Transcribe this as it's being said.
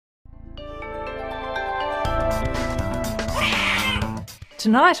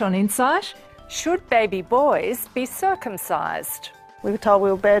Tonight on Insight, should baby boys be circumcised? We were told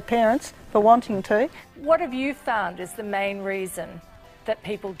we were bad parents for wanting to. What have you found is the main reason that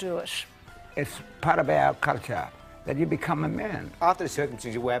people do it? It's part of our culture that you become a man. After the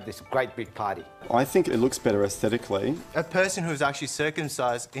circumcision, we have this great big party. I think it looks better aesthetically. A person who's actually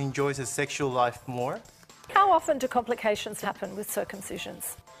circumcised enjoys his sexual life more. How often do complications happen with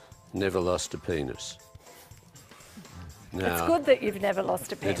circumcisions? Never lost a penis. No. It's good that you've never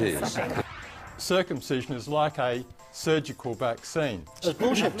lost a penis. It is. I think. Circumcision is like a surgical vaccine. That's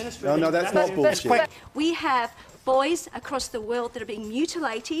bullshit. No, that's not bullshit. We have boys across the world that are being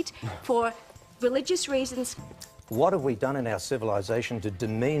mutilated for religious reasons. What have we done in our civilization to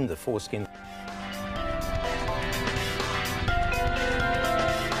demean the foreskin?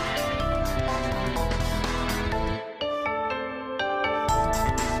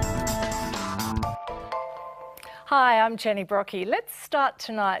 Hi, I'm Jenny Brocky. Let's start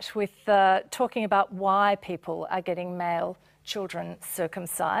tonight with talking about why people are getting male children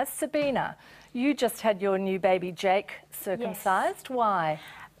circumcised. Sabina, you just had your new baby Jake circumcised. Yes. Why?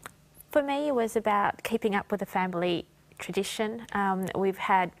 For me, it was about keeping up with the family tradition. We've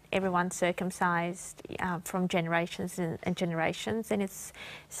had everyone circumcised from generations and generations, and it's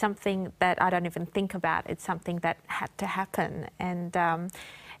something that I don't even think about. It's something that had to happen, and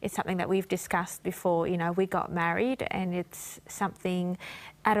it's something that we've discussed before. You know, we got married, and it's something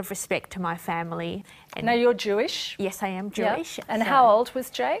out of respect to my family. And now, you're Jewish? Yes, I am Jewish. Yeah. And so how old was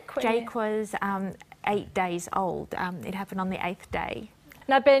Jake? Jake was 8 days old. It happened on the 8th day.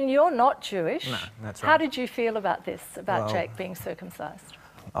 Now, Ben, you're not Jewish. No, that's right. How did you feel about this, about Jake being circumcised?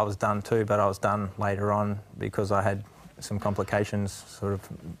 I was done too, but I was done later on because I had some complications, sort of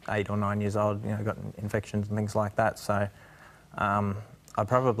 8 or 9 years old, you know, got infections and things like that. So I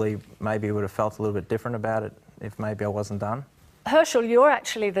probably maybe would have felt a little bit different about it if maybe I wasn't done. Herschel, you're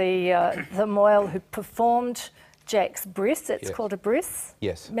actually the mohel who performed Jake's bris. It's called a bris.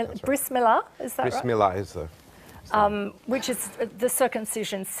 Yes. Bris milah, is that right? Bris milah is the... which is the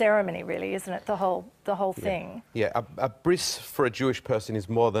circumcision ceremony, really, isn't it? The whole thing. Yeah, a bris for a Jewish person is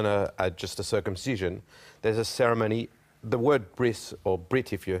more than just a circumcision. There's a ceremony. The word bris, or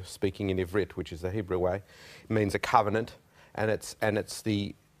brit if you're speaking in Ivrit, which is the Hebrew way, means a covenant, and it's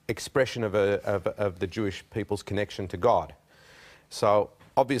the expression of the Jewish people's connection to God. So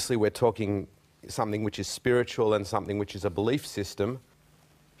obviously we're talking something which is spiritual and something which is a belief system.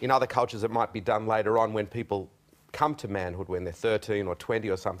 In other cultures, it might be done later on when people come to manhood, when they're 13 or 20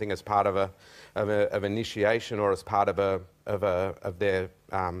 or something, as part of initiation or as part of their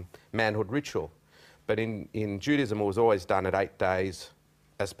manhood ritual. But in Judaism, it was always done at 8 days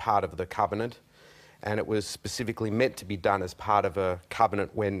as part of the covenant, and it was specifically meant to be done as part of a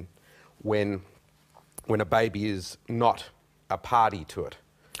covenant when a baby is not a party to it.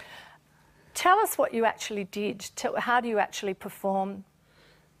 Tell us what you actually did. How do you actually perform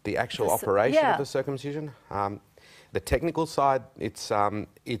the actual operation of the circumcision? The technical side, it's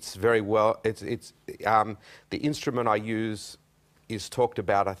very well. The instrument I use is talked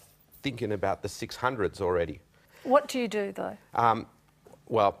about, I think, in about the 600s already. What do you do, though?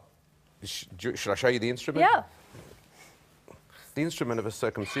 Well, should I show you the instrument? Yeah. The instrument of a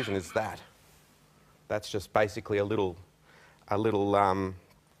circumcision is that. That's just basically a little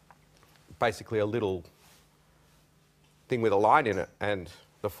thing with a line in it, and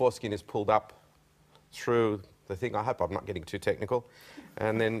the foreskin is pulled up through the thing. I hope I'm not getting too technical.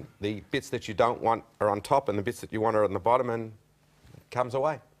 And then the bits that you don't want are on top, and the bits that you want are on the bottom, and it comes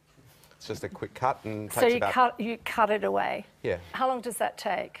away. It's just a quick cut and takes about... So you cut it away? Yeah. How long does that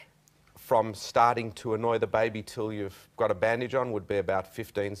take? From starting to annoy the baby till you've got a bandage on would be about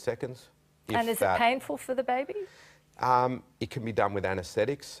 15 seconds. And is it painful for the baby? It can be done with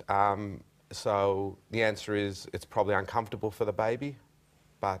anaesthetics. So the answer is it's probably uncomfortable for the baby,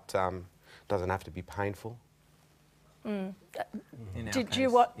 but doesn't have to be painful. Mm. Did you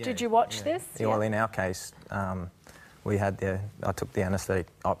watch this? Yeah, well, in our case, we had I took the anaesthetic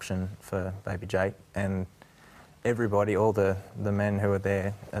option for baby Jake, and everybody, all the men who were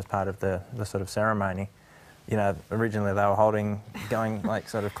there as part of the sort of ceremony, you know, originally they were going like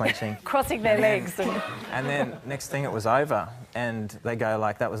sort of clenching. Crossing their legs. And then next thing it was over, and they go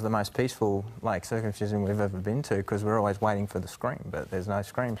like, that was the most peaceful like circumcision we've ever been to, because we're always waiting for the scream, but there's no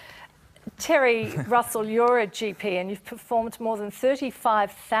scream. Terry Russell, you're a GP and you've performed more than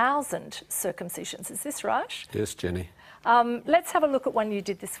 35,000 circumcisions. Is this right? Yes, Jenny. Let's have a look at one you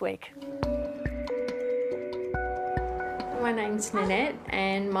did this week. My name's Nanette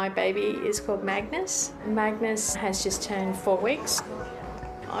and my baby is called Magnus. Magnus has just turned 4 weeks.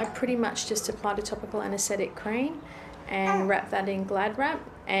 I pretty much just applied a topical anaesthetic cream and wrap that in Glad wrap.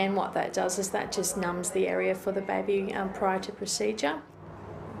 And what that does is that just numbs the area for the baby prior to procedure.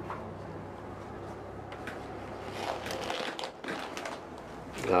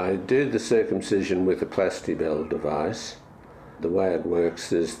 I do the circumcision with a Plastibell device. The way it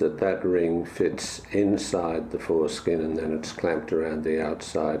works is that that ring fits inside the foreskin and then it's clamped around the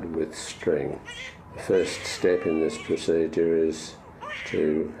outside with string. The first step in this procedure is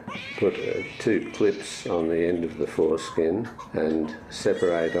to put 2 clips on the end of the foreskin and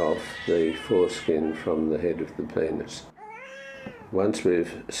separate off the foreskin from the head of the penis. Once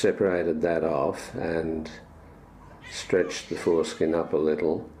we've separated that off and stretched the foreskin up a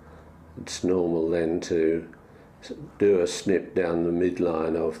little, it's normal then to do a snip down the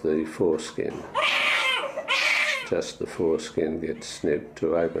midline of the foreskin. Just the foreskin gets snipped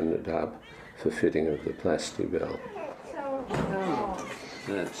to open it up for fitting of the Plastibell.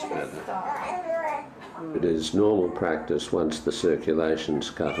 That's better. It is normal practice once the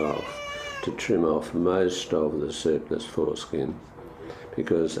circulation's cut off to trim off most of the surplus foreskin,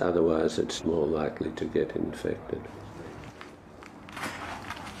 because otherwise it's more likely to get infected.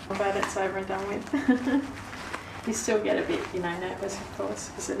 I'm glad it's over and done with. You still get a bit, nervous, of course,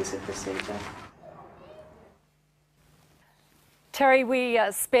 because it is a procedure. Terry, we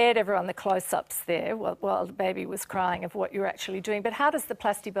spared everyone the close-ups there while the baby was crying of what you're actually doing. But how does the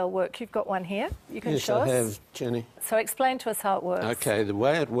Plastibell work? You've got one here. You can show us. Yes, I have, Jenny. So explain to us how it works. Okay, the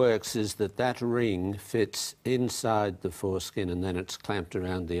way it works is that that ring fits inside the foreskin and then it's clamped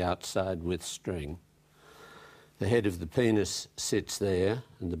around the outside with string. The head of the penis sits there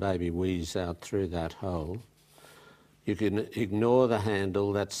and the baby wheezes out through that hole. You can ignore the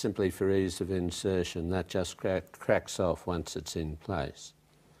handle, that's simply for ease of insertion. That just cracks off once it's in place.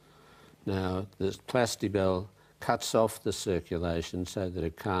 Now, the Plastibell cuts off the circulation so that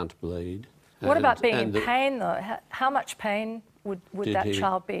it can't bleed. What about being in pain, though? How much pain would that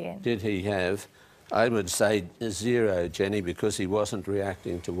child be in? Did he have? I would say 0, Jenny, because he wasn't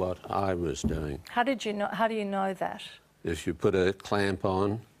reacting to what I was doing. How do you know that? If you put a clamp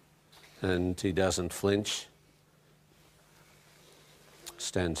on and he doesn't flinch,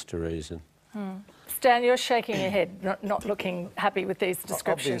 stands to reason. Stan, you're shaking your head, not looking happy with these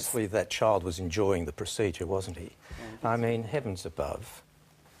descriptions. Obviously that child was enjoying the procedure, wasn't he? I mean, heavens above.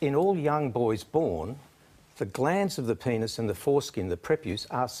 In all young boys born, the glands of the penis and the foreskin, the prepuce,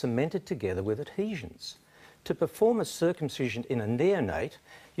 are cemented together with adhesions. To perform a circumcision in a neonate,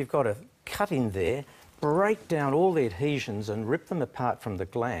 you've got to cut in there, break down all the adhesions and rip them apart from the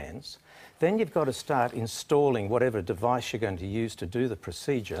glands. Then you've got to start installing whatever device you're going to use to do the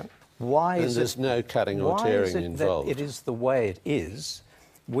procedure. Why is there's no cutting or tearing involved. That it is the way it is?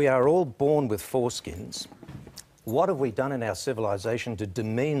 We are all born with foreskins. What have we done in our civilization to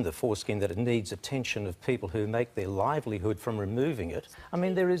demean the foreskin that it needs attention of people who make their livelihood from removing it? I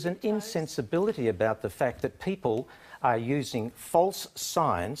mean, there is an insensibility about the fact that people are using false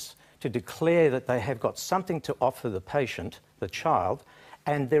signs to declare that they have got something to offer the patient, the child,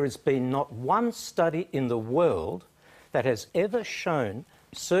 and there has been not one study in the world that has ever shown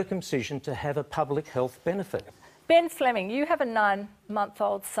circumcision to have a public health benefit. Ben Fleming, you have a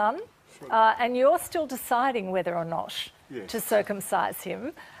 9-month-old son, and you're still deciding whether or not to circumcise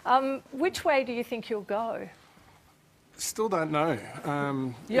him. Which way do you think you'll go? Still don't know.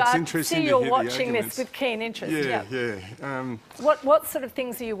 It's interesting to hear you're the watching arguments. this with keen interest. Yeah. What sort of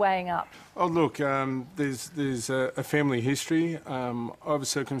things are you weighing up? Oh, look, there's a family history. I was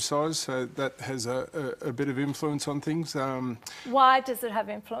circumcised, so that has a bit of influence on things. Why does it have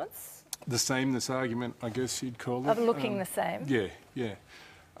influence? The sameness argument, I guess you'd call it. Of looking the same? Yeah.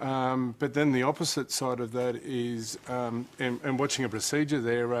 But then the opposite side of that is, and watching a procedure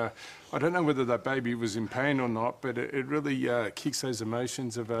there, I don't know whether that baby was in pain or not, but it really kicks those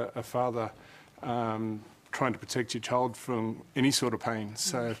emotions of a father trying to protect your child from any sort of pain.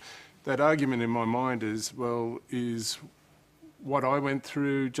 So that argument in my mind is, well, is what I went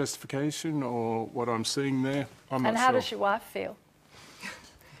through justification or what I'm seeing there? I'm not sure. And how does your wife feel?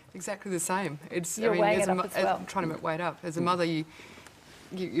 Exactly the same. You're weighing it up as well. I'm trying to weigh it up. As a mother, you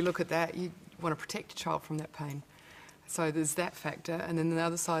look at that, you want to protect your child from that pain. So there's that factor, and then the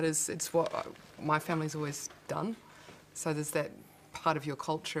other side is it's what my family's always done. So there's that part of your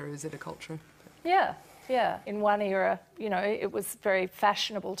culture. Is it a culture? Yeah. In one era, it was very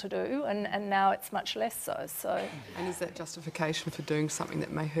fashionable to do, and now it's much less so. And is that justification for doing something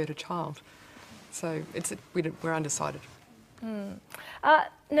that may hurt a child? So we're undecided.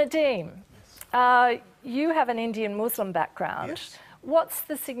 Nadeem, you have an Indian Muslim background. Yes. What's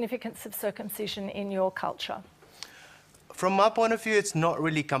the significance of circumcision in your culture? From my point of view, it's not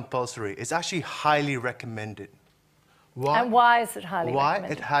really compulsory. It's actually highly recommended. Why? And why is it highly Why?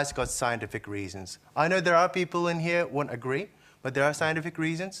 recommended? It has got scientific reasons. I know there are people in here who won't agree, but there are scientific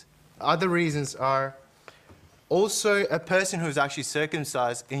reasons. Other reasons are also a person who's actually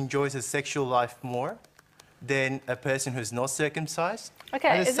circumcised enjoys his sexual life more than a person who's not circumcised.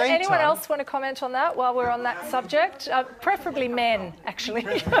 Okay, does anyone else want to comment on that while we're on that subject? Preferably men, actually.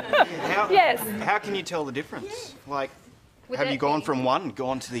 Yes. How can you tell the difference? Like, have you gone from one,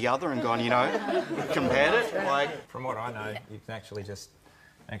 gone to the other and gone, you know, compared it? Like, from what I know, it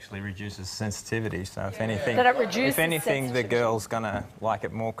actually reduces sensitivity. So if anything, That it reduces if anything, the sensitivity. girl's gonna like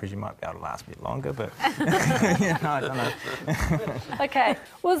it more because you might be able to last a bit longer. But you know, I don't know. Okay,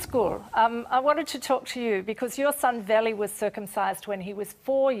 Uzgur, I wanted to talk to you because your son Veli was circumcised when he was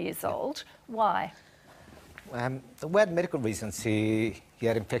 4 years old. Why? We had medical reasons. He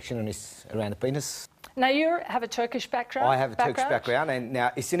had infection around the penis. Now, you have a Turkish background? I have a Turkish background, and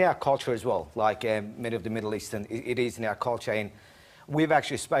now it's in our culture as well. Like many of the Middle Eastern, it is in our culture. And we've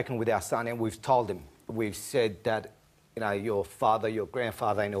actually spoken with our son, and we've told him. We've said that, you know, your father, your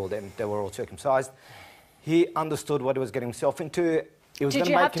grandfather, and all them, they were all circumcised. He understood what he was getting himself into. It was Did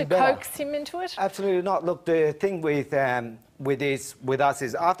you have to coax him into it? Absolutely not. Look, the thing with us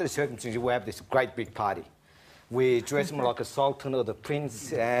is after the circumcision, we have this great big party. We dress him like a sultan or the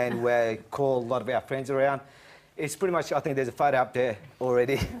prince, and we call a lot of our friends around. It's pretty much, I think there's a photo up there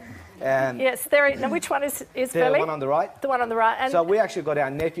already. Yes, there. Now, which one is Veli? The one on the right. The one on the right. And so we actually got our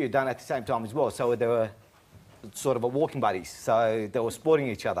nephew done at the same time as well. So they were sort of a walking buddies. So they were supporting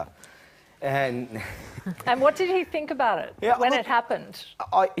each other. And and what did he think about it when it happened?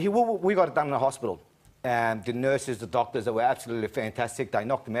 We got it done in the hospital. The nurses, the doctors, they were absolutely fantastic. They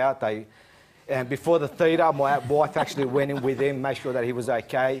knocked him out. And before the theatre, my wife actually went in with him, made sure that he was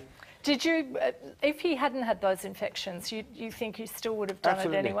okay. Did you, if he hadn't had those infections, you think you still would have done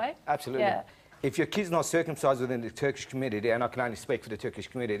it anyway? Absolutely. Yeah. If your kid's not circumcised within the Turkish community, and I can only speak for the Turkish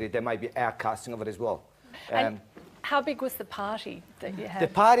community, there may be outcasting of it as well. And how big was the party that you had? The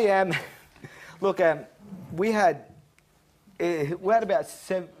party, look, we had about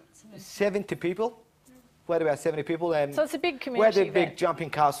 70 people. We had about 70 people. And so it's a big community. We had the big jumping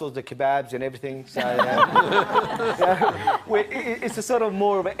castles, the kebabs and everything. So, it's a sort of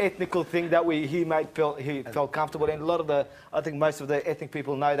more of an ethnical thing that he felt comfortable in. I think most of the ethnic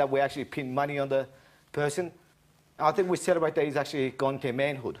people know that we actually pin money on the person. I think we celebrate that he's actually gone to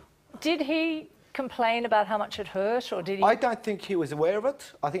manhood. Did he complain about how much it hurt, or did he? I don't think he was aware of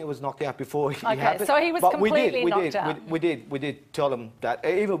it. I think it was knocked out before he happened. So he was completely knocked out. We did tell him that.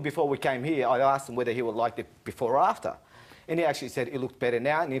 Even before we came here, I asked him whether he would like it before or after. And he actually said he looked better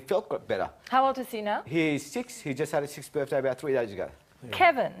now and he felt better. How old is he now? He's 6. He just had his 6th birthday about 3 days ago. Yeah.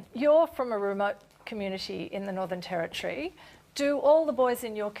 Kevin, you're from a remote community in the Northern Territory. Do all the boys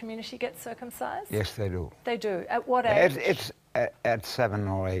in your community get circumcised? Yes, they do. They do. At what age? It's at 7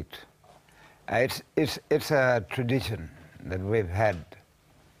 or 8. It's a tradition that we've had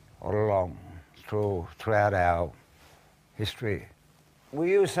all along throughout our history.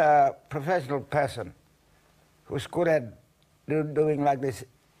 We use a professional person who's good at doing like this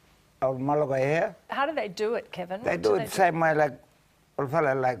our Malaga here. How do they do it, Kevin? They do it the same way like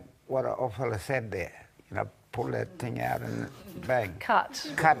what old fella said there. You know, pull that thing out and bang. Cut,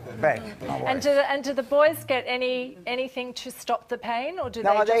 bang. And do the boys get anything to stop the pain, or do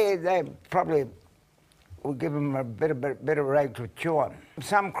they probably will give them a bit of rag to chew on.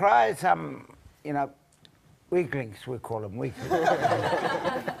 Some cry, some, you know, weaklings, we call them weaklings.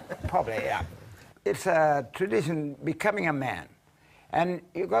 Probably, yeah. It's a tradition becoming a man, and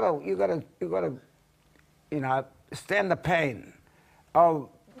you gotta, you know, stand the pain of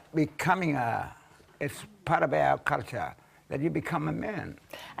becoming it's part of our culture that you become a man.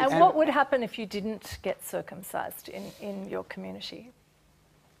 And what would happen if you didn't get circumcised in your community?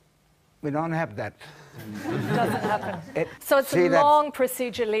 We don't have that. It doesn't happen. So it's a long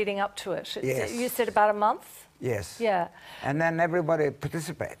procedure leading up to it. Yes. You said about a month? Yes. Yeah. And then everybody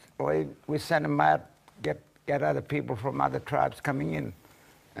participates. We send them out, get other people from other tribes coming in,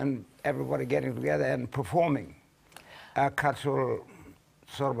 and everybody getting together and performing our cultural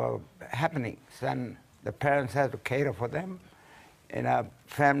sort of happenings. And the parents have to cater for them, and our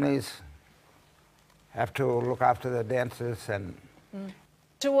families have to look after the dancers. And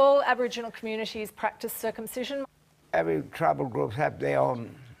do all Aboriginal communities practice circumcision? Every tribal group have their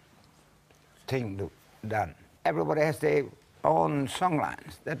own thing done. Everybody has their own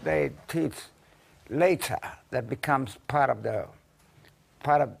songlines that they teach later that becomes part of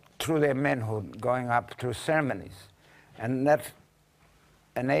through their manhood, going up through ceremonies. And that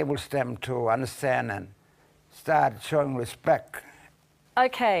enables them to understand and start showing respect.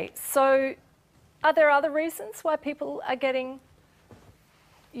 Okay, so Are there other reasons why people are getting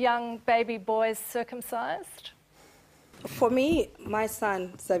young baby boys circumcised? For me, my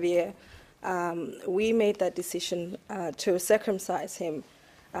son, Xavier, we made that decision to circumcise him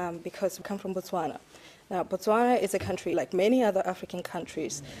because we come from Botswana. Now, Botswana is a country, like many other African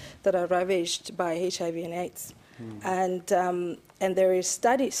countries, that are ravaged by HIV and AIDS. And there is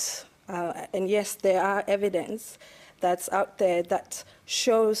studies, and yes, there are evidence that's out there that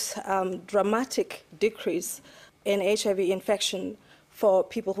shows dramatic decrease in HIV infection for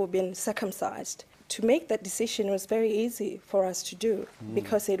people who've been circumcised. To make that decision was very easy for us to do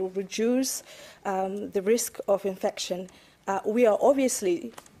because it will reduce the risk of infection. We are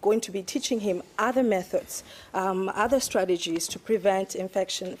obviously going to be teaching him other methods, other strategies to prevent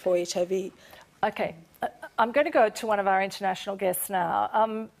infection for HIV. Okay, I'm going to go to one of our international guests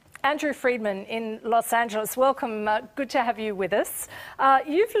now. Andrew Friedman in Los Angeles, welcome. Good to have you with us.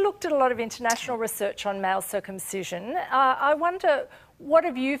 You've looked at a lot of international research on male circumcision. I wonder, what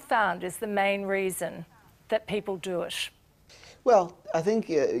have you found is the main reason that people do it? Well, I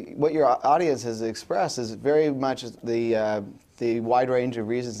think what your audience has expressed is very much the wide range of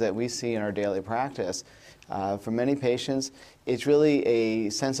reasons that we see in our daily practice. For many patients, it's really a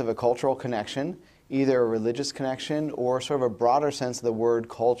sense of a cultural connection, either a religious connection or sort of a broader sense of the word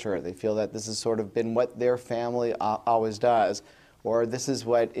culture. They feel that this has sort of been what their family always does, or this is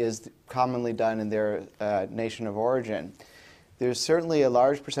what is commonly done in their nation of origin. There's certainly a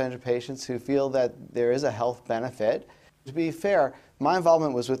large percentage of patients who feel that there is a health benefit. To be fair, my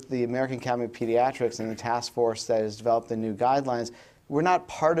involvement was with the American Academy of Pediatrics and the task force that has developed the new guidelines. We're not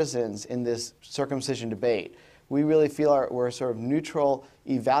partisans in this circumcision debate. We really feel we're sort of neutral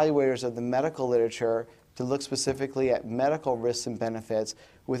evaluators of the medical literature to look specifically at medical risks and benefits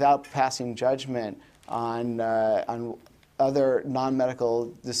without passing judgment on other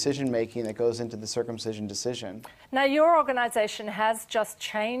non-medical decision-making that goes into the circumcision decision. Now, your organisation has just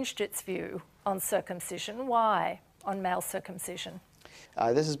changed its view on circumcision. Why on male circumcision?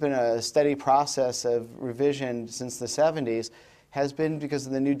 This has been a steady process of revision since the 70s, has been because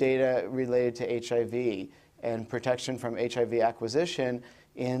of the new data related to HIV and protection from HIV acquisition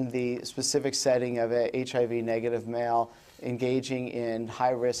in the specific setting of a HIV-negative male engaging in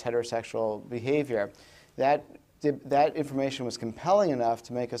high-risk heterosexual behavior. That information was compelling enough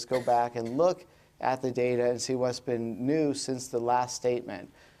to make us go back and look at the data and see what's been new since the last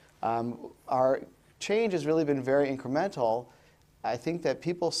statement. Our change has really been very incremental. I think that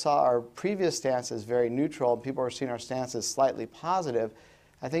people saw our previous stance as very neutral, and people are seeing our stance as slightly positive.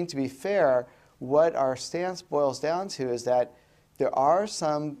 I think, to be fair, what our stance boils down to is that there are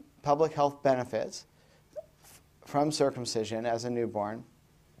some public health benefits from circumcision as a newborn,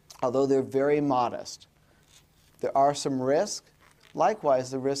 although they're very modest. There are some risks.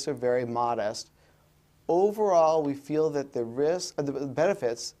 Likewise, the risks are very modest. Overall, we feel that the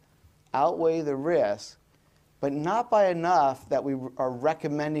benefits outweigh the risks, but not by enough that we are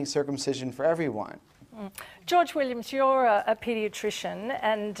recommending circumcision for everyone. George Williams, you're a paediatrician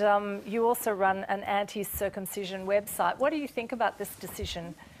and you also run an anti-circumcision website. What do you think about this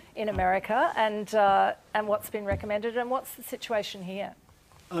decision in America and what's been recommended, and what's the situation here?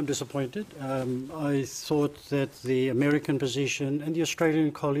 I'm disappointed. I thought that the American position and the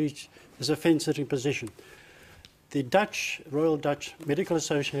Australian College is a fence-sitting position. The Royal Dutch Medical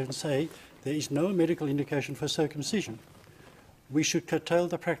Association say there is no medical indication for circumcision. We should curtail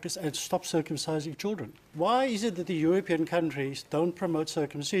the practice and stop circumcising children. Why is it that the European countries don't promote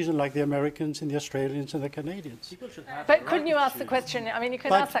circumcision like the Americans and the Australians and the Canadians? But couldn't you ask the question? I mean, you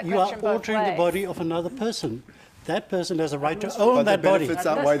can ask that question both ways. But you are altering the body of another person. That person has a right to own that body. But the benefits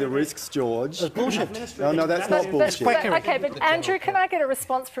outweigh the risks, George. That's bullshit. No, that's not bullshit. Okay, but Andrew, can I get a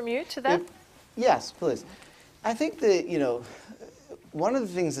response from you to that? Yes, please. I think that, one of the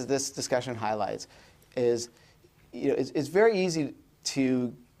things that this discussion highlights is, it's very easy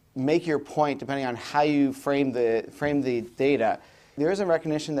to make your point depending on how you frame the data. There is a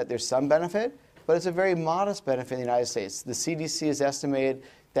recognition that there's some benefit, but it's a very modest benefit in the United States. The CDC has estimated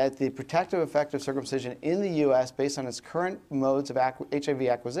that the protective effect of circumcision in the U.S., based on its current modes of HIV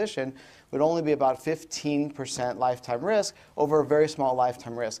acquisition, would only be about 15% lifetime risk over a very small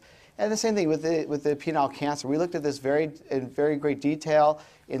lifetime risk. And the same thing with the penile cancer. We looked at this in very great detail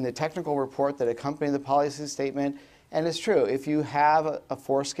in the technical report that accompanied the policy statement. And it's true, if you have a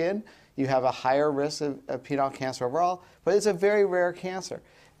foreskin, you have a higher risk of penile cancer overall, but it's a very rare cancer.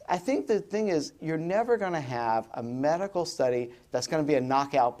 I think the thing is, you're never going to have a medical study that's going to be a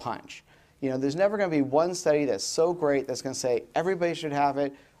knockout punch. There's never going to be one study that's so great that's going to say everybody should have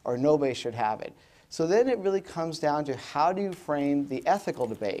it or nobody should have it. So then it really comes down to how do you frame the ethical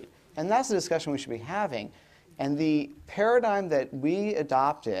debate? And that's the discussion we should be having. And the paradigm that we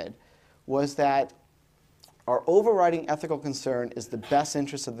adopted was that our overriding ethical concern is the best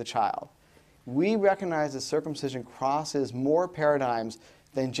interest of the child. We recognize that circumcision crosses more paradigms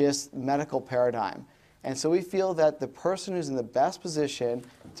than just medical paradigm. And so we feel that the person who's in the best position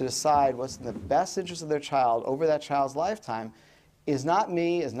to decide what's in the best interest of their child over that child's lifetime is not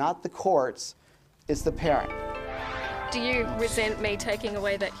me, is not the courts, it's the parent. Do you resent me taking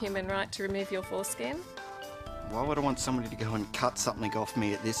away that human right to remove your foreskin? Why would I want somebody to go and cut something off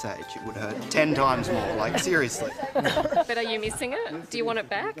me at this age? It would hurt 10 times more, like seriously. But are you missing it? Do you want it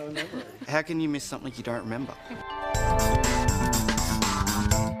back? How can you miss something you don't remember?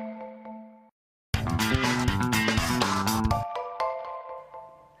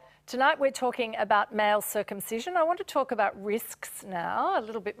 Tonight we're talking about male circumcision. I want to talk about risks now, a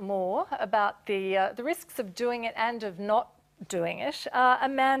little bit more, about the risks of doing it and of not doing it.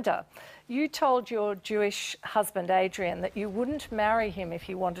 Amanda, you told your Jewish husband, Adrian, that you wouldn't marry him if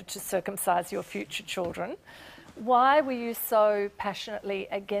he wanted to circumcise your future children. Why were you so passionately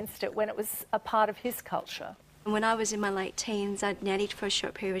against it when it was a part of his culture? When I was in my late teens, I'd nannied for a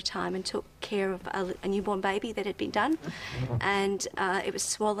short period of time and took care of a newborn baby that had been done. And it was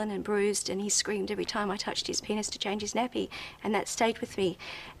swollen and bruised, and he screamed every time I touched his penis to change his nappy, and that stayed with me.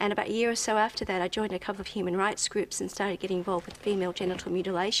 And about a year or so after that, I joined a couple of human rights groups and started getting involved with female genital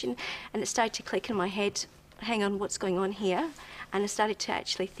mutilation, and it started to click in my head, hang on, what's going on here? And I started to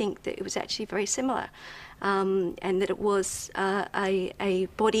actually think that it was actually very similar, and that it was a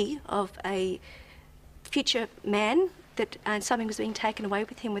body of a future man, that something was being taken away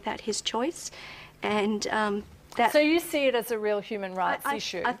with him without his choice, and that. So you see it as a real human rights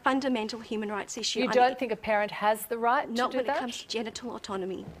issue? A fundamental human rights issue. You don't think a parent has the right to do that? Not when it comes to genital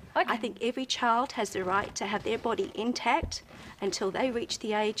autonomy. Okay. I think every child has the right to have their body intact until they reach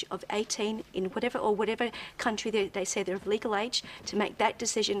the age of 18 in whatever country they say they're of legal age, to make that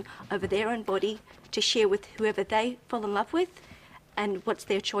decision over their own body, to share with whoever they fall in love with, and what's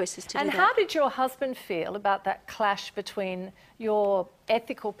their choices to do that. And how did your husband feel about that clash between your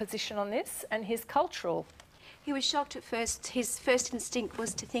ethical position on this and his cultural? He was shocked at first. His first instinct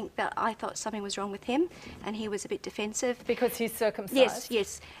was to think that I thought something was wrong with him, and he was a bit defensive. Because he's circumcised? Yes,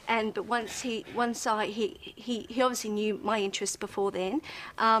 yes. But once he obviously knew my interests before then,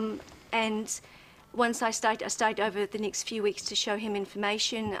 and once I stayed over the next few weeks to show him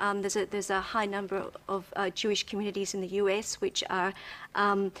information. There's a high number of Jewish communities in the US which are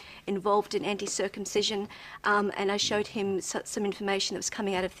involved in anti-circumcision, and I showed him some information that was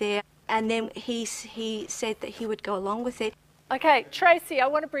coming out of there. And then he said that he would go along with it. Okay, Tracy, I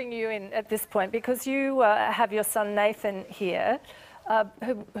want to bring you in at this point because you have your son Nathan here,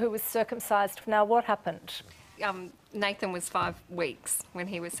 who was circumcised. Now, what happened? Nathan was 5 weeks when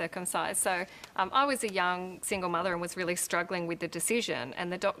he was circumcised. So I was a young single mother and was really struggling with the decision.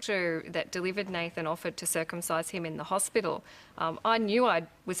 And the doctor that delivered Nathan offered to circumcise him in the hospital. I knew I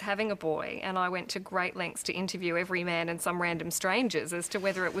was having a boy, and I went to great lengths to interview every man and some random strangers as to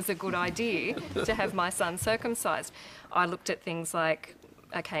whether it was a good idea to have my son circumcised. I looked at things like,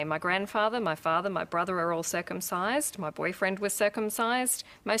 okay, my grandfather, my father, my brother are all circumcised. My boyfriend was circumcised.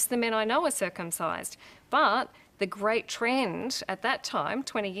 Most of the men I know are circumcised. But the great trend at that time,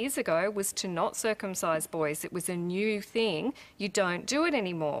 20 years ago, was to not circumcise boys. It was a new thing. You don't do it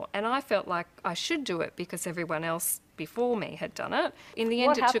anymore. And I felt like I should do it because everyone else before me had done it. In the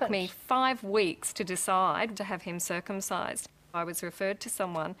end, it took me 5 weeks to decide to have him circumcised. I was referred to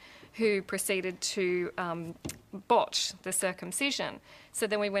someone who proceeded to botch the circumcision. So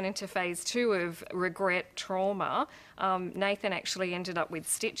then we went into phase 2 of regret, trauma. Nathan actually ended up with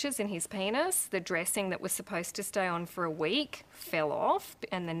stitches in his penis. The dressing that was supposed to stay on for a week fell off,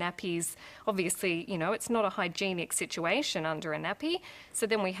 and the nappies, obviously, you know, it's not a hygienic situation under a nappy. So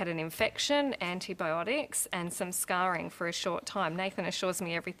then we had an infection, antibiotics, and some scarring for a short time. Nathan assures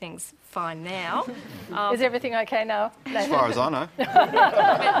me everything's fine now. Is everything okay now, Nathan? As far as I know.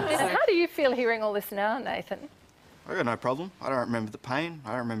 How do you feel hearing all this now, Nathan? I got no problem. I don't remember the pain.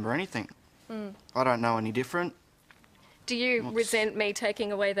 I don't remember anything. I don't know any different. Do you resent me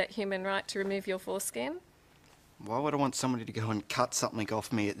taking away that human right to remove your foreskin? Why would I want somebody to go and cut something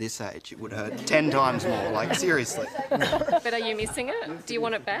off me at this age? It would hurt 10 times more, like seriously. But are you missing it? Do you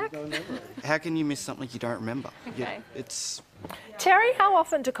want it back? How can you miss something you don't remember? Okay. Terry, how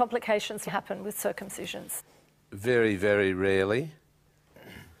often do complications happen with circumcisions? Very, very rarely.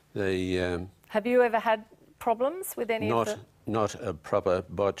 Have you ever had problems with any of the... Not a proper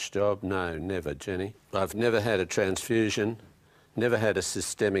botch job, no, never, Jenny. I've never had a transfusion, never had a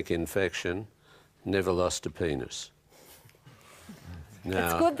systemic infection, never lost a penis. Now,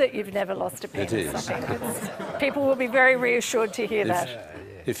 It's good that you've never lost a penis. It is. I think people will be very reassured to hear that.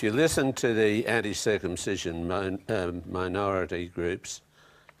 If you listen to the anti-circumcision minority groups,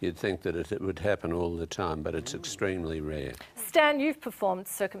 you'd think that it would happen all the time, but it's extremely rare. Stan, you've performed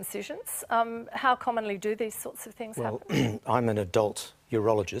circumcisions. How commonly do these sorts of things happen? I'm an adult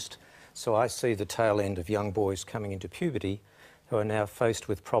urologist, so I see the tail end of young boys coming into puberty who are now faced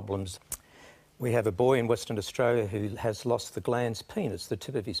with problems. We have a boy in Western Australia who has lost the glans penis, the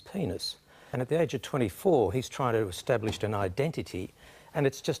tip of his penis. And at the age of 24, he's trying to establish an identity, and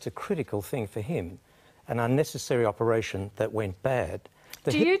it's just a critical thing for him. An unnecessary operation that went bad.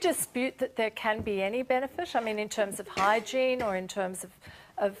 Do you dispute that there can be any benefit? I mean, in terms of hygiene or in terms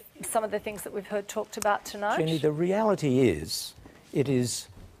of some of the things that we've heard talked about tonight? Jenny, the reality is, it is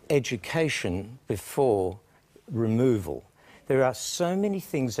education before removal. There are so many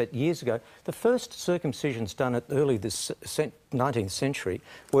things that years ago, the first circumcisions done at early this 19th century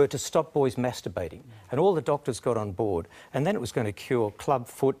were to stop boys masturbating, and all the doctors got on board, and then it was going to cure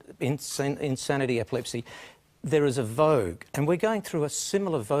clubfoot, insanity, epilepsy. There is a vogue, and we're going through a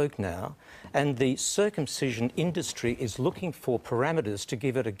similar vogue now, and the circumcision industry is looking for parameters to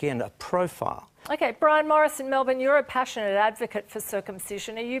give it, again, a profile. Okay, Brian Morris in Melbourne, you're a passionate advocate for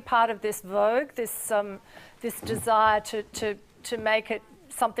circumcision. Are you part of this vogue, this desire to make it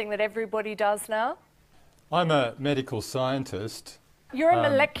something that everybody does now? I'm a medical scientist. You're a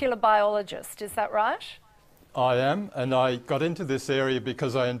molecular biologist, is that right? I am, and I got into this area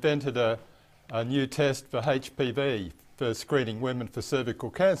because I invented a new test for HPV, for screening women for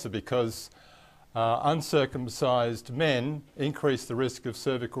cervical cancer, because uncircumcised men increase the risk of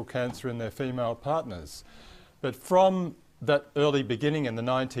cervical cancer in their female partners. But from that early beginning in the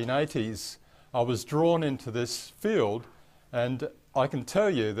 1980s, I was drawn into this field, and I can tell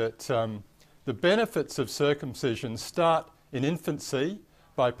you that the benefits of circumcision start in infancy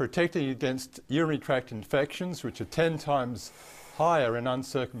by protecting against urinary tract infections, which are 10 times higher in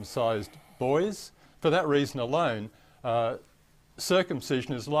uncircumcised boys. For that reason alone,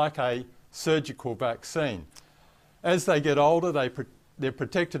 circumcision is like a surgical vaccine. As they get older, they're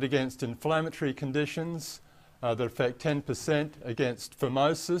protected against inflammatory conditions that affect 10%, against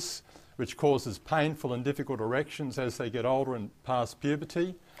phimosis, which causes painful and difficult erections as they get older and past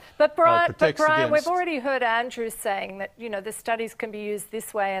puberty. But Brian, we've already heard Andrew saying that, you know, the studies can be used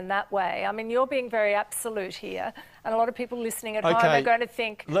this way and that way. I mean, you're being very absolute here, and a lot of people listening at home are going to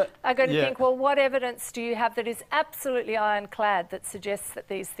think, well, what evidence do you have that is absolutely ironclad that suggests that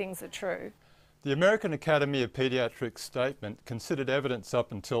these things are true? The American Academy of Pediatrics statement considered evidence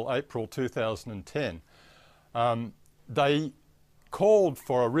up until April 2010. They called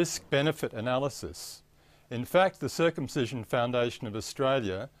for a risk-benefit analysis. In fact, the Circumcision Foundation of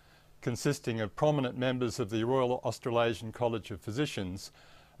Australia, consisting of prominent members of the Royal Australasian College of Physicians,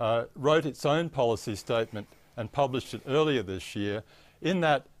 wrote its own policy statement and published it earlier this year, in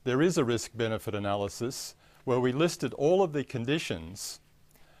that there is a risk-benefit analysis where we listed all of the conditions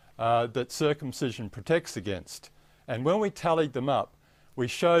that circumcision protects against. And when we tallied them up, we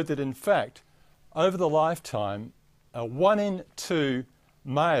showed that, in fact, over the lifetime, 1 in 2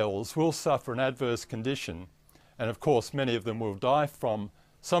 males will suffer an adverse condition, and of course many of them will die from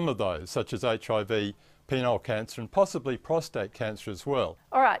some of those, such as HIV, penile cancer, and possibly prostate cancer as well.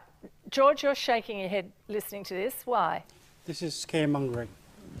 All right, George, you're shaking your head listening to this. Why? This is scaremongering.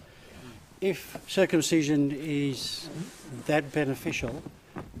 If circumcision is that beneficial,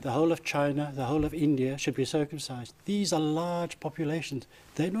 the whole of China, the whole of India should be circumcised. These are large populations.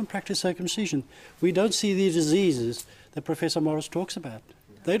 They don't practice circumcision. We don't see the diseases that Professor Morris talks about.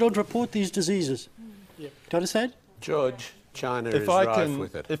 They don't report these diseases. Do you understand? George, China is rife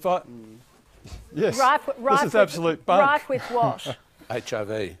with it. Yes, this is absolute bunk. Rife with what?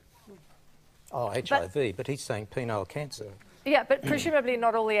 HIV. Oh, HIV, but he's saying penile cancer. Yeah, but presumably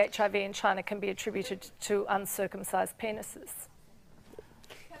not all the HIV in China can be attributed to uncircumcised penises.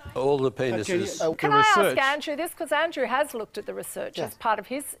 All the penises. Can I ask Andrew this? Because Andrew has looked at the research as part of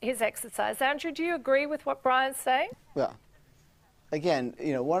his exercise. Andrew, do you agree with what Brian's saying? Well, again,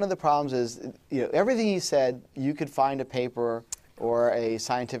 you know, one of the problems is, you know, everything he said, you could find a paper or a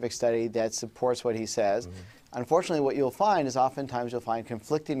scientific study that supports what he says. Unfortunately, what you'll find is oftentimes you'll find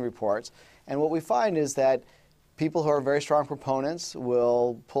conflicting reports. And what we find is that people who are very strong proponents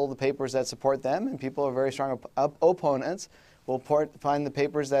will pull the papers that support them, and people who are very strong opponents will find the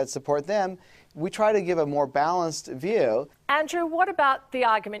papers that support them. We try to give a more balanced view. Andrew, what about the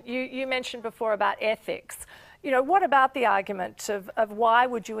argument? You mentioned before about ethics. You know, what about the argument of why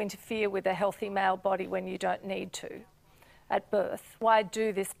would you interfere with a healthy male body when you don't need to at birth? Why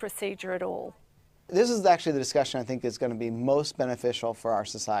do this procedure at all? This is actually the discussion I think is going to be most beneficial for our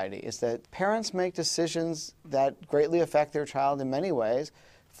society, is that parents make decisions that greatly affect their child in many ways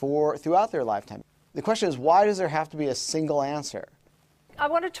throughout their lifetime. The question is, why does there have to be a single answer? I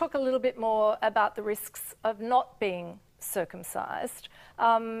want to talk a little bit more about the risks of not being circumcised.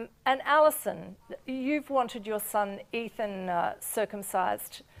 And Alison, you've wanted your son Ethan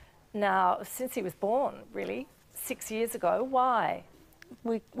circumcised now since he was born, really, 6 years ago. Why?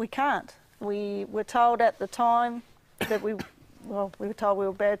 We can't. We were told at the time that we were told we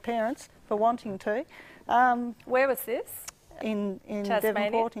were bad parents for wanting to. Where was this? In Tasmania?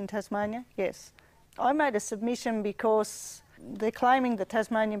 Devonport, in Tasmania, yes. I made a submission because they're claiming that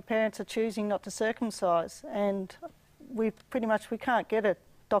Tasmanian parents are choosing not to circumcise, and we can't get a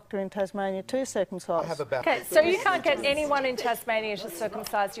doctor in Tasmania to circumcise. Okay, so you can't get anyone in Tasmania to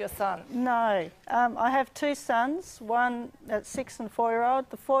circumcise your son? No. I have two sons, one at 6 and 4-year-old.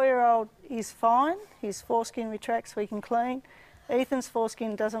 The 4-year-old is fine. His foreskin retracts, we can clean. Ethan's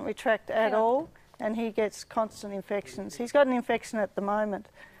foreskin doesn't retract at all, and he gets constant infections. He's got an infection at the moment.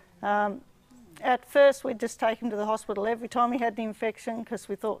 At first, we'd just take him to the hospital every time he had the infection, because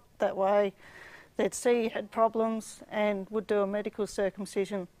we thought that way they'd see he had problems and would do a medical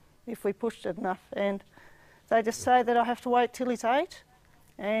circumcision if we pushed it enough. And they just say that I have to wait till he's 8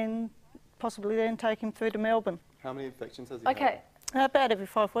 and possibly then take him through to Melbourne. How many infections has he had? About every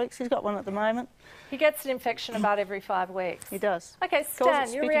 5 weeks. He's got one at the moment. He gets an infection about every 5 weeks? He does. Okay,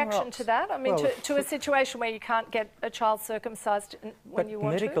 Stan, your reaction to that? I mean, to a situation where you can't get a child circumcised when you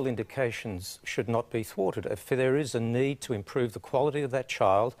want to? Medical indications should not be thwarted. If there is a need to improve the quality of that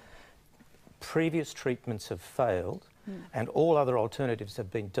child, previous treatments have failed and all other alternatives have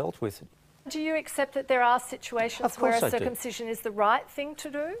been dealt with. Do you accept that there are situations where a circumcision is the right thing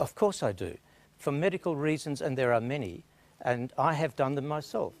to do? Of course I do. For medical reasons, and there are many, and I have done them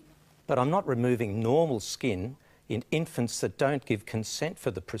myself. But I'm not removing normal skin in infants that don't give consent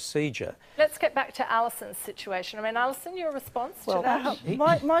for the procedure. Let's get back to Alison's situation. I mean, Alison, your response to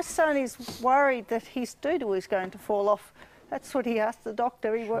that? My son is worried that his doodle is going to fall off. That's what he asked the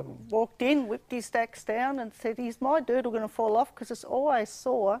doctor. He walked in, whipped his stacks down and said, is my doodle going to fall off because it's always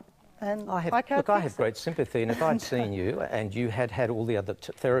sore? And I have great sympathy, and if I'd seen you and you had had all the other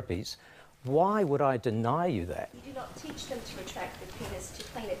therapies, why would I deny you that? You do not teach them to retract the penis to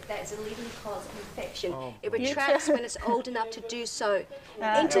clean it. That is a leading cause of infection. It retracts when it's old enough to do so.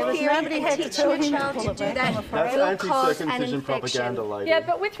 Interfering and teaching a child to do that will cause an infection. Yeah,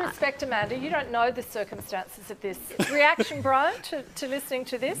 but with respect, Amanda, you don't know the circumstances of this. Reaction, Brian, to listening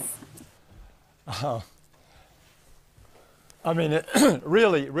to this? I mean,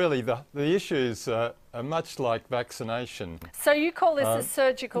 really, the issues are much like vaccination. So you call this a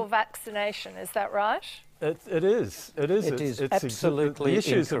surgical vaccination, is that right? It is. It is absolutely the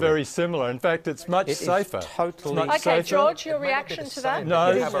issues are very similar. In fact, it's much safer. Totally okay, George, your reaction to that?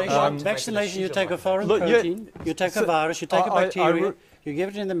 No. Vaccination, you take a foreign protein, you take a virus, you take a bacteria, you give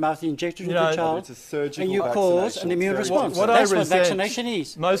it in the mouth, you inject it into the child, and you cause an immune response. That's what vaccination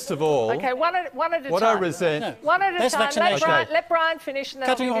is. Most of all... Okay, one at a time. What I resent... One at a time. Let Brian finish and then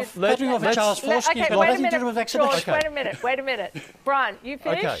cutting off a child's foreskin has nothing to do with vaccination. George, wait a minute. Brian, you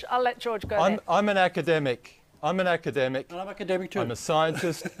finish? Okay. I'll let George go ahead. I'm an academic. I'm academic too. I'm a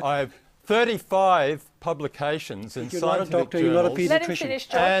scientist. I have 35 publications in scientific journals. You're not a doctor, you're not a paediatrician. Let him finish,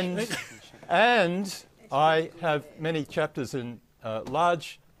 George. And I have many chapters in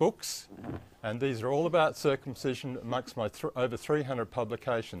large books, and these are all about circumcision amongst my over 300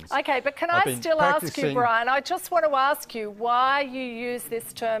 publications. Okay, but can I still ask you, Brian, I just want to ask you why you use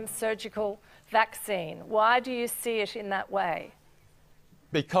this term surgical vaccine. Why do you see it in that way?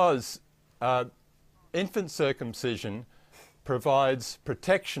 Because infant circumcision provides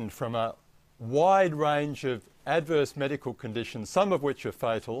protection from a wide range of adverse medical conditions, some of which are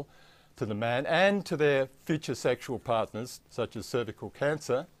fatal to the man and to their future sexual partners, such as cervical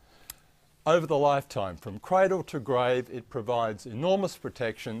cancer, over the lifetime. From cradle to grave, it provides enormous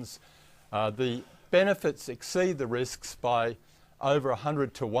protections. The benefits exceed the risks by over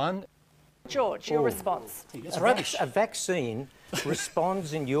 100 to 1. George, your response. It's rubbish. A vaccine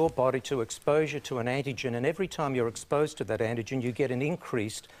responds in your body to exposure to an antigen, and every time you're exposed to that antigen, you get an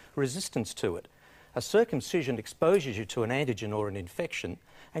increased resistance to it. A circumcision exposes you to an antigen or an infection,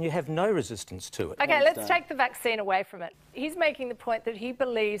 and you have no resistance to it. Okay, let's take the vaccine away from it. He's making the point that he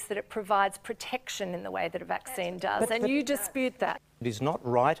believes that it provides protection in the way that a vaccine does, and you dispute that. It is not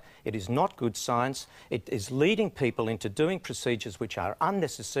right, it is not good science, it is leading people into doing procedures which are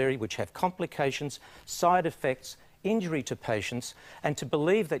unnecessary, which have complications, side effects, injury to patients, and to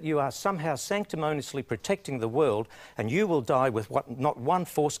believe that you are somehow sanctimoniously protecting the world and you will die with not one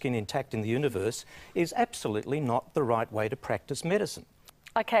foreskin intact in the universe is absolutely not the right way to practice medicine.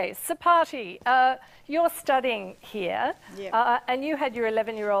 Okay, Sapati, you're studying here, and you had your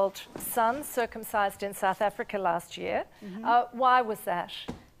 11-year-old son circumcised in South Africa last year. Why was that?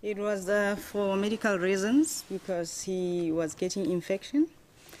 It was for medical reasons, because he was getting infection,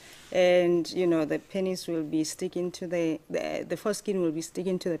 and you know the penis will be sticking to the foreskin will be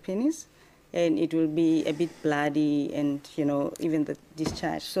sticking to the penis, and it will be a bit bloody, and you know even the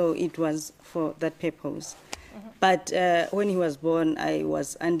discharge. So it was for that purpose. But when he was born, I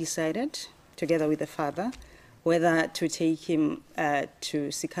was undecided, together with the father, whether to take him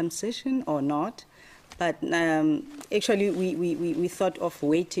to circumcision or not. But actually, we thought of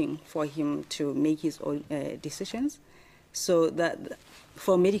waiting for him to make his own decisions, so that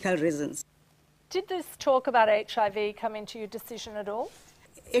for medical reasons. Did this talk about HIV come into your decision at all?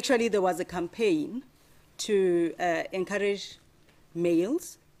 Actually, there was a campaign to encourage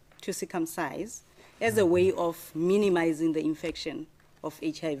males to circumcise as a way of minimizing the infection of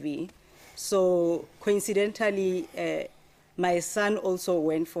HIV. So coincidentally, my son also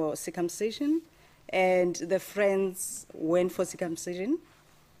went for circumcision, and the friends went for circumcision,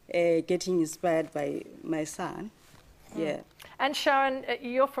 getting inspired by my son. Yeah. And Sharon,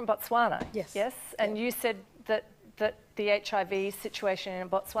 you're from Botswana. Yes. Yes. And you said that the HIV situation in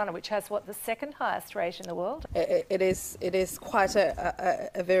Botswana, which has what, the second highest rate in the world? It is quite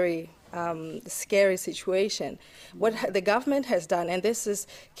a very scary situation. What the government has done, and this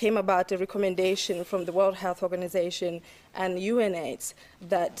came about a recommendation from the World Health Organization and UNAIDS,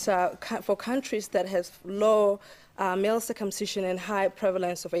 that for countries that have low male circumcision and high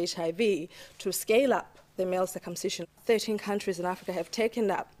prevalence of HIV, to scale up the male circumcision. 13 countries in Africa have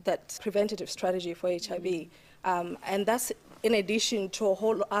taken up that preventative strategy for HIV, and that's in addition to a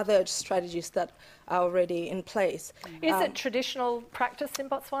whole other strategies that are already in place. Is it traditional practice in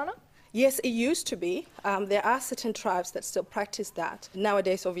Botswana? Yes, it used to be. There are certain tribes that still practice that.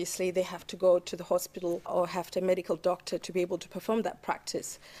 Nowadays, obviously, they have to go to the hospital or have a medical doctor to be able to perform that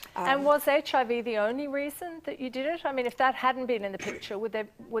practice. And was HIV the only reason that you did it? I mean, if that hadn't been in the picture, would there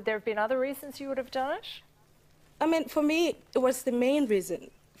have been other reasons you would have done it? I mean, for me, it was the main reason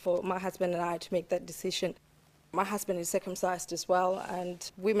for my husband and I to make that decision. My husband is circumcised as well, and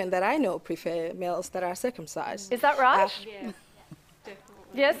women that I know prefer males that are circumcised. Is that right? Yeah.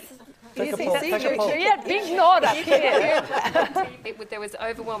 Yes? Take a poll. Yeah, big nod up here. There was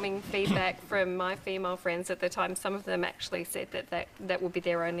overwhelming feedback from my female friends at the time. Some of them actually said that would be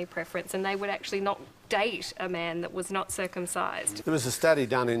their only preference, and they would actually not date a man that was not circumcised. There was a study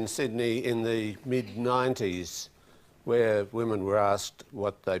done in Sydney in the mid-90s where women were asked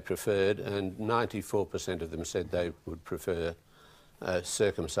what they preferred, and 94% of them said they would prefer a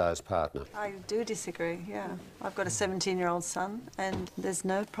circumcised partner. I do disagree, yeah. I've got a 17-year-old son, and there's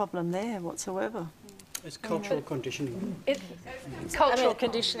no problem there whatsoever. It's cultural conditioning. It's cultural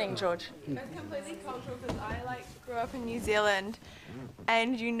conditioning, George. It's completely cultural, because I grew up in New Zealand,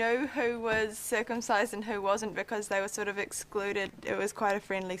 and you know who was circumcised and who wasn't because they were sort of excluded. It was quite a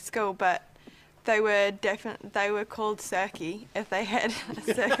friendly school, but they were called Cirky if they had a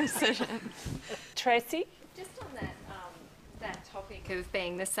circumcision. Tracy? Just on that topic of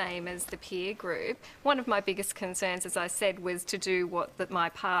being the same as the peer group, one of my biggest concerns, as I said, was to do what my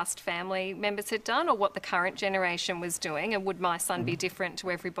past family members had done or what the current generation was doing, and would my son be different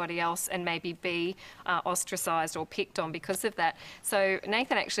to everybody else and maybe be ostracised or picked on because of that. So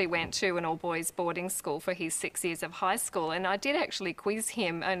Nathan actually went to an all-boys boarding school for his 6 years of high school, and I did actually quiz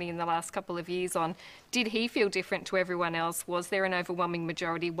him only in the last couple of years on, did he feel different to everyone else? Was there an overwhelming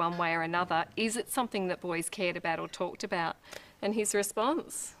majority one way or another? Is it something that boys cared about or talked about? And his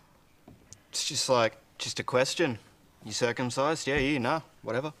response? It's just a question. You circumcised? Yeah, you know,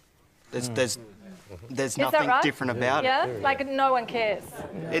 whatever. There's nothing right? different about yeah? it. Like no one cares.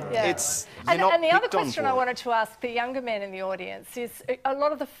 It's and the other question I wanted to ask the younger men in the audience is, a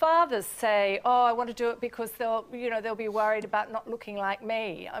lot of the fathers say, "Oh, I want to do it because they'll be worried about not looking like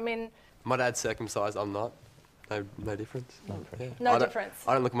me." I mean, my dad's circumcised. I'm not. No difference. Yeah. No difference.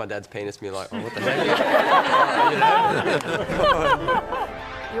 I don't look at my dad's penis and be like, oh, what the heck?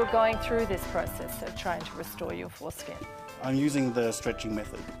 You're going through this process of trying to restore your foreskin. I'm using the stretching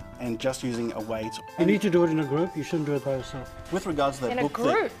method and just using a weight. You need to do it in a group. You shouldn't do it by yourself. With regards to that in book... In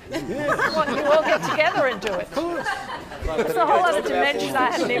a group? What, you all get together and do it? Of course. It's a whole other dimension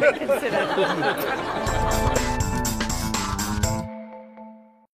I hadn't even considered.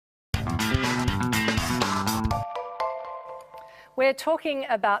 We're talking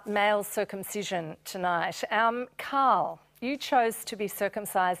about male circumcision tonight. Carl, you chose to be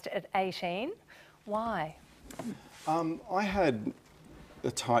circumcised at 18. Why? I had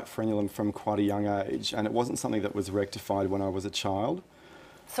a tight frenulum from quite a young age, and it wasn't something that was rectified when I was a child.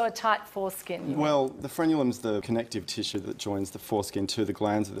 So a tight foreskin? Well, the frenulum's the connective tissue that joins the foreskin to the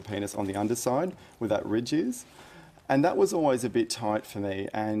glands of the penis on the underside, where that ridge is. And that was always a bit tight for me,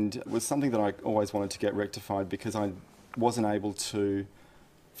 and it was something that I always wanted to get rectified because I wasn't able to,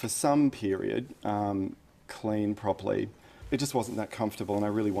 for some period, clean properly. It just wasn't that comfortable, and I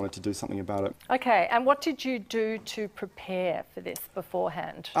really wanted to do something about it. Okay, and what did you do to prepare for this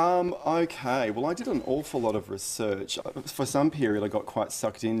beforehand? Okay, well, I did an awful lot of research. For some period, I got quite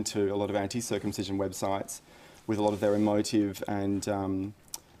sucked into a lot of anti-circumcision websites with a lot of their emotive and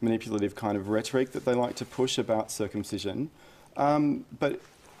manipulative kind of rhetoric that they like to push about circumcision. But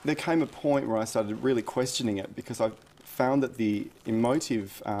there came a point where I started really questioning it because I found that the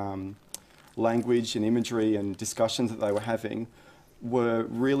emotive language and imagery and discussions that they were having were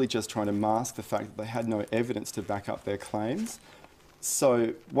really just trying to mask the fact that they had no evidence to back up their claims.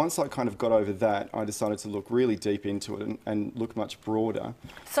 So once I kind of got over that, I decided to look really deep into it and look much broader.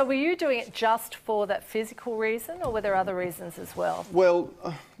 So were you doing it just for that physical reason, or were there other reasons as well? Well,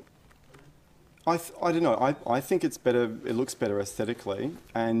 I don't know. I think it's better. It looks better aesthetically,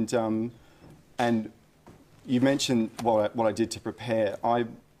 and you mentioned what I did to prepare.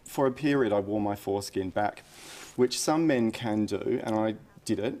 For a period, I wore my foreskin back, which some men can do, and I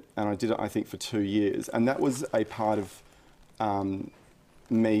did it, I think, for 2 years, and that was a part of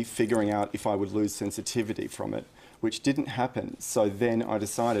me figuring out if I would lose sensitivity from it, which didn't happen. So then I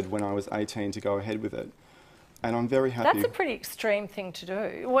decided when I was 18 to go ahead with it, and I'm very happy. That's a pretty extreme thing to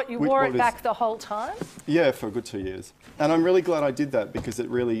do. What, you wore it back the whole time? Yeah, for a good 2 years, and I'm really glad I did that because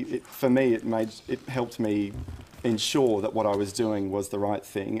for me, it helped me ensure that what I was doing was the right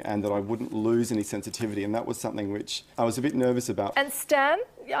thing and that I wouldn't lose any sensitivity, and that was something which I was a bit nervous about. And Stan,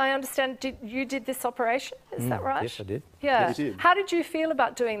 I understand you did this operation, is that right? Yes, I did. Yeah. Yes, I did. How did you feel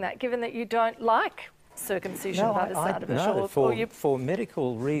about doing that, given that you don't like circumcision by the side of it? For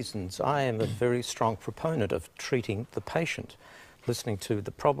medical reasons, I am a very strong proponent of treating the patient, listening to the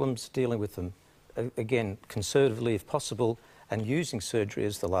problems, dealing with them, again, conservatively if possible, and using surgery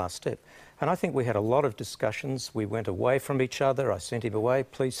as the last step. And I think we had a lot of discussions. We went away from each other. I sent him away,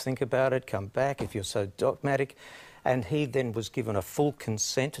 please think about it, come back if you're so dogmatic. And he then was given a full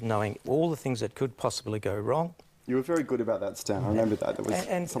consent, knowing all the things that could possibly go wrong. You were very good about that, Stan. I remember that. That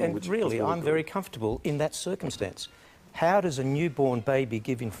was something which really, was really I'm good. very comfortable in that circumstance. How does a newborn baby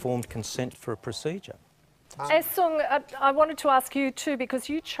give informed consent for a procedure? Esung, I wanted to ask you too, because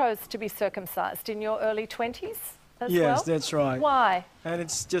you chose to be circumcised in your early 20s as well? Yes, that's right. Why? And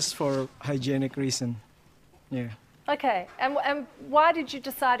it's just for hygienic reason. Yeah. Okay, and why did you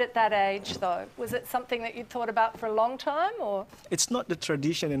decide at that age though? Was it something that you'd thought about for a long time, or? It's not the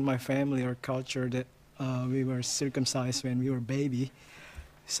tradition in my family or culture that we were circumcised when we were baby.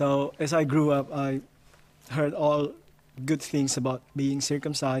 So as I grew up, I heard all good things about being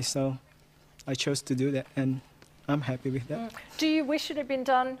circumcised, so I chose to do that, and I'm happy with that. Do you wish it had been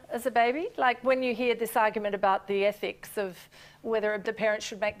done as a baby? Like when you hear this argument about the ethics of whether the parents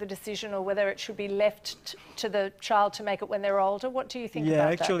should make the decision or whether it should be left to the child to make it when they're older, what do you think about that?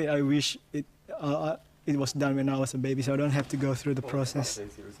 Yeah, actually I wish it was done when I was a baby, so I don't have to go through the process.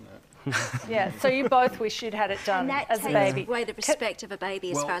 That's easier, isn't it? Yeah, so you both wish you'd had it done as a baby. And that takes away the respect of a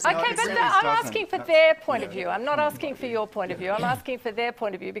baby as far as I'm Okay, but concerned. I'm asking for their point of view. I'm not asking for your point of view. I'm asking for their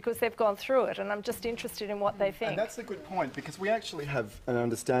point of view because they've gone through it, and I'm just interested in what they think. And that's a good point, because we actually have an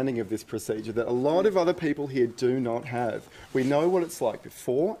understanding of this procedure that a lot of other people here do not have. We know what it's like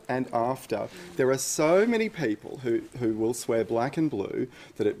before and after. There are so many people who will swear black and blue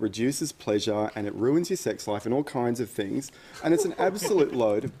that it reduces pleasure and it ruins your sex life and all kinds of things, and it's an absolute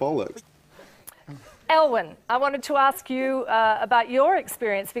load of bollocks. Elwyn, I wanted to ask you about your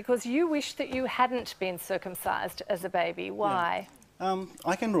experience because you wish that you hadn't been circumcised as a baby. Why? Yeah.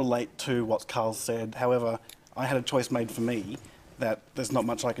 I can relate to what Carl said. However, I had a choice made for me that there's not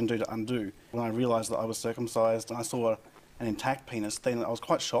much I can do to undo. When I realised that I was circumcised and I saw an intact penis, then I was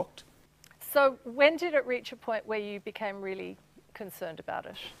quite shocked. So when did it reach a point where you became really concerned about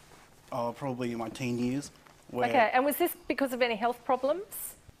it? Probably in my teen years. Okay, and was this because of any health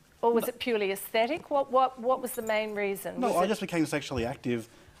problems? Or was it purely aesthetic? What was the main reason? No, I just became sexually active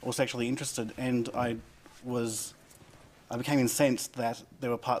or sexually interested, and I became incensed that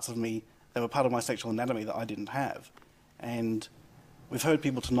there were parts of me that were part of my sexual anatomy that I didn't have. And we've heard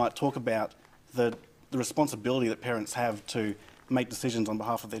people tonight talk about the responsibility that parents have to make decisions on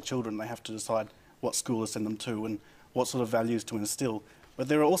behalf of their children. They have to decide what school to send them to and what sort of values to instill. But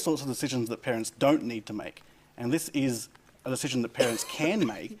there are all sorts of decisions that parents don't need to make. And this is a decision that parents can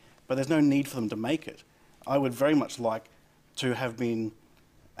make, but there's no need for them to make it. I would very much like to have been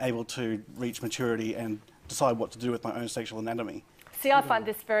able to reach maturity and decide what to do with my own sexual anatomy. See, I find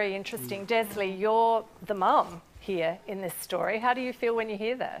this very interesting. Desley, you're the mum here in this story. How do you feel when you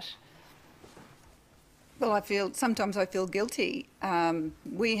hear that? Well, sometimes I feel guilty.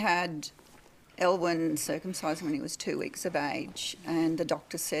 We had Elwyn circumcised when he was 2 weeks of age, and the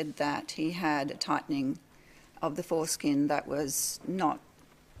doctor said that he had a tightening of the foreskin that was not,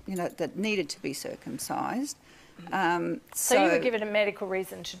 that needed to be circumcised. So you were given a medical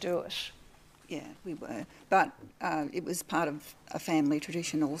reason to do it? Yeah, we were. But it was part of a family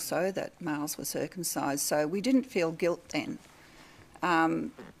tradition also that males were circumcised, so we didn't feel guilt then.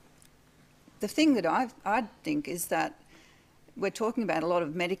 The thing that I think is that we're talking about a lot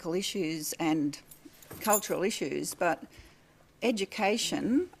of medical issues and cultural issues, but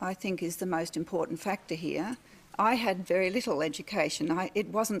education, I think, is the most important factor here. I had very little education. It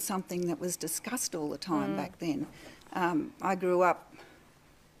wasn't something that was discussed all the time back then. I grew up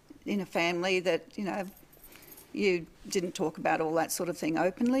in a family that, you didn't talk about all that sort of thing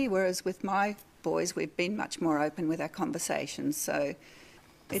openly, whereas with my boys, we've been much more open with our conversations. So,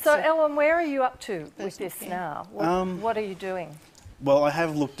 Ellen, where are you up to with this now? What are you doing? Well, I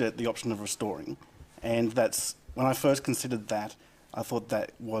have looked at the option of restoring, and that's, when I first considered that, I thought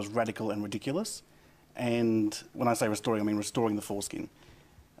that was radical and ridiculous. And when I say restoring, I mean restoring the foreskin.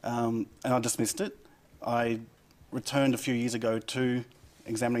 And I dismissed it. I returned a few years ago to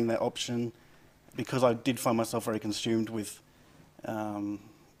examining that option because I did find myself very consumed with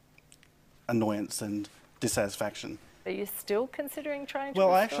annoyance and dissatisfaction. Are you still considering trying to Well,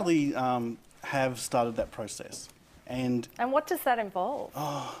 restore? I actually have started that process. And what does that involve?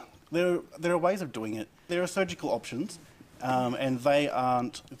 There are ways of doing it. There are surgical options, and they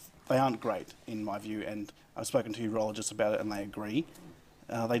aren't great in my view. And I've spoken to urologists about it, and they agree.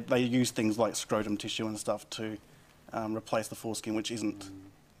 They use things like scrotum tissue and stuff to replace the foreskin, which isn't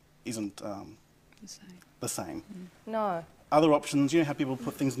the same. No. Other options, you know how people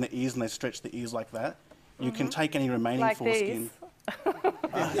put things in their ears and they stretch the ears like that? You can take any remaining like foreskin.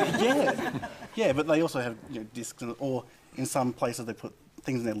 Yeah, but they also have discs, or in some places they put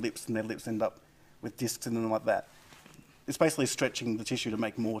things in their lips and their lips end up with discs in them like that. It's basically stretching the tissue to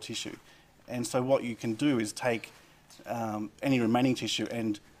make more tissue. And so what you can do is take any remaining tissue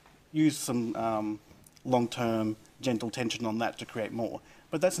and use some long-term gentle tension on that to create more.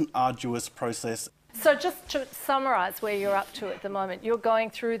 But that's an arduous process. So just to summarise where you're up to at the moment, you're going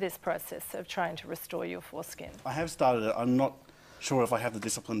through this process of trying to restore your foreskin. I have started it. I'm not sure if I have the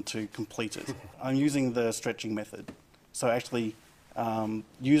discipline to complete it. I'm using the stretching method. So actually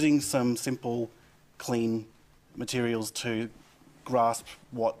using some simple, clean materials to grasp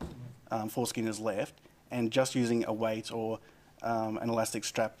what foreskin is left, and just using a weight or an elastic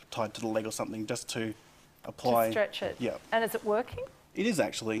strap tied to the leg or something just to apply. To stretch it? Yeah. And is it working? It is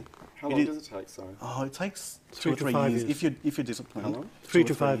actually. How long does it take, sorry? Oh, it takes 3 2 or to 3 5 years. years. If you're disciplined. How long? 3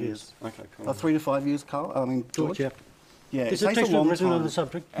 to 5 years. Okay, cool. 3 to 5 years, Carl? I mean, George? Yeah. Yeah, There's it a takes a textbook long written on time. the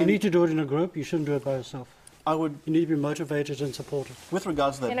subject. You And need to do it in a group. You shouldn't do it by yourself. You need to be motivated and supported. With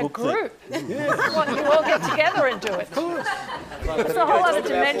regards to that In a book group? What, you all get together and do it? Of course. It's a whole other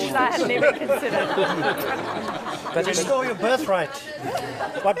dimension I hadn't even considered. But restore your birthright.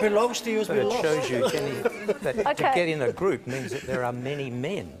 What belongs to you is But it belongs. shows you, Jenny, that to Okay. get in a group means that there are many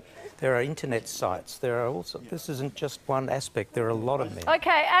men. There are internet sites. There are also. This isn't just one aspect. There are a lot of men.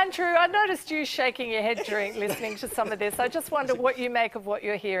 Okay, Andrew, I noticed you shaking your head during listening to some of this. I just wonder what you make of what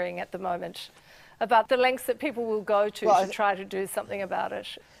you're hearing at the moment about the lengths that people will go to try to do something about it.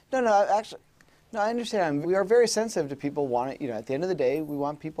 No, actually, no, I understand. We are very sensitive to people wanting, at the end of the day, we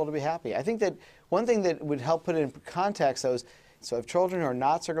want people to be happy. I think that one thing that would help put it in context, though, is so if children who are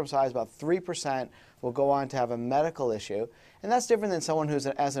not circumcised, about 3% will go on to have a medical issue. And that's different than someone who's,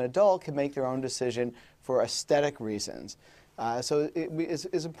 as an adult, can make their own decision for aesthetic reasons. So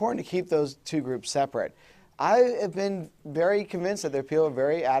it's important to keep those two groups separate. I have been very convinced that there are people who are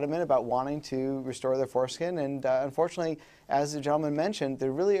very adamant about wanting to restore their foreskin, and unfortunately, as the gentleman mentioned,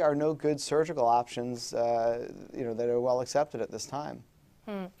 there really are no good surgical options that are well accepted at this time.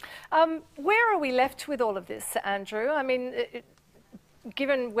 Where are we left with all of this, Andrew? I mean,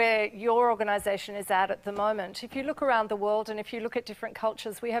 given where your organisation is at the moment, if you look around the world and if you look at different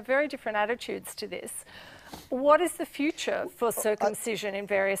cultures, we have very different attitudes to this. What is the future for circumcision in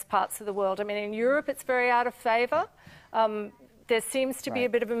various parts of the world? I mean, in Europe, it's very out of favour. There seems to be a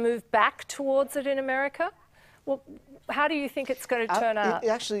bit of a move back towards it in America. Well, how do you think it's going to turn out?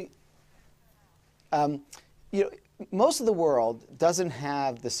 Actually, you know, most of the world doesn't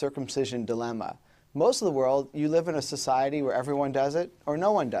have the circumcision dilemma. Most of the world, you live in a society where everyone does it or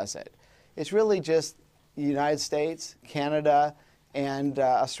no one does it. It's really just the United States, Canada, and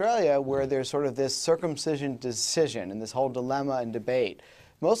Australia where there's sort of this circumcision decision and this whole dilemma and debate.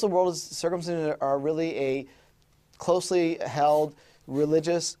 Most of the world's circumcision are really a closely held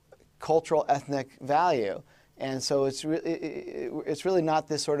religious, cultural, ethnic value. And so it's really not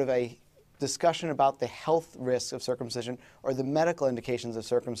this sort of a discussion about the health risks of circumcision or the medical indications of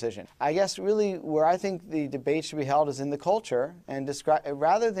circumcision. I guess really where I think the debate should be held is in the culture, and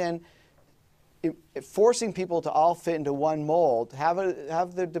rather than forcing people to all fit into one mold, have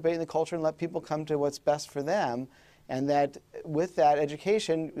the debate in the culture and let people come to what's best for them, and that with that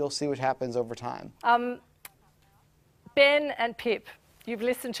education, you'll see what happens over time. Ben and Pip, you've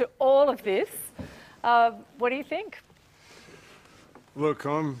listened to all of this. What do you think? Look,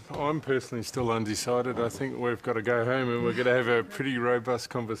 I'm personally still undecided. I think we've got to go home and we're going to have a pretty robust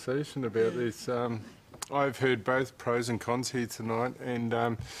conversation about this. I've heard both pros and cons here tonight,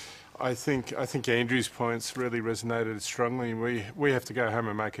 and I think Andrew's points really resonated strongly. We have to go home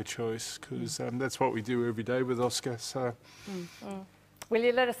and make a choice, because that's what we do every day with Oscar. So. Will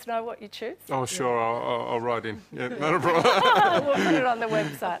you let us know what you choose? Oh, sure, I'll write in. Yeah, not a problem. We'll put it on the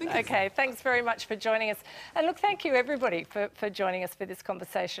website. Okay, thanks very much for joining us. And look, thank you everybody for joining us for this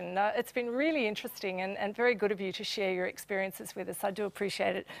conversation. It's been really interesting and very good of you to share your experiences with us. I do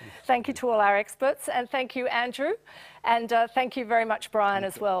appreciate it. Thank you to all our experts, and thank you, Andrew. And thank you very much, Brian,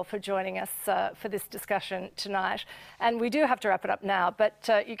 as well, for joining us for this discussion tonight. And we do have to wrap it up now, but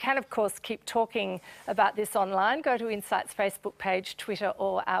you can, of course, keep talking about this online. Go to Insight's Facebook page, Twitter,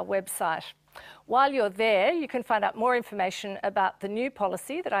 or our website. While you're there, you can find out more information about the new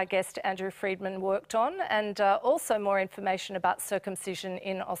policy that our guest Andrew Friedman worked on, and also more information about circumcision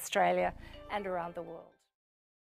in Australia and around the world.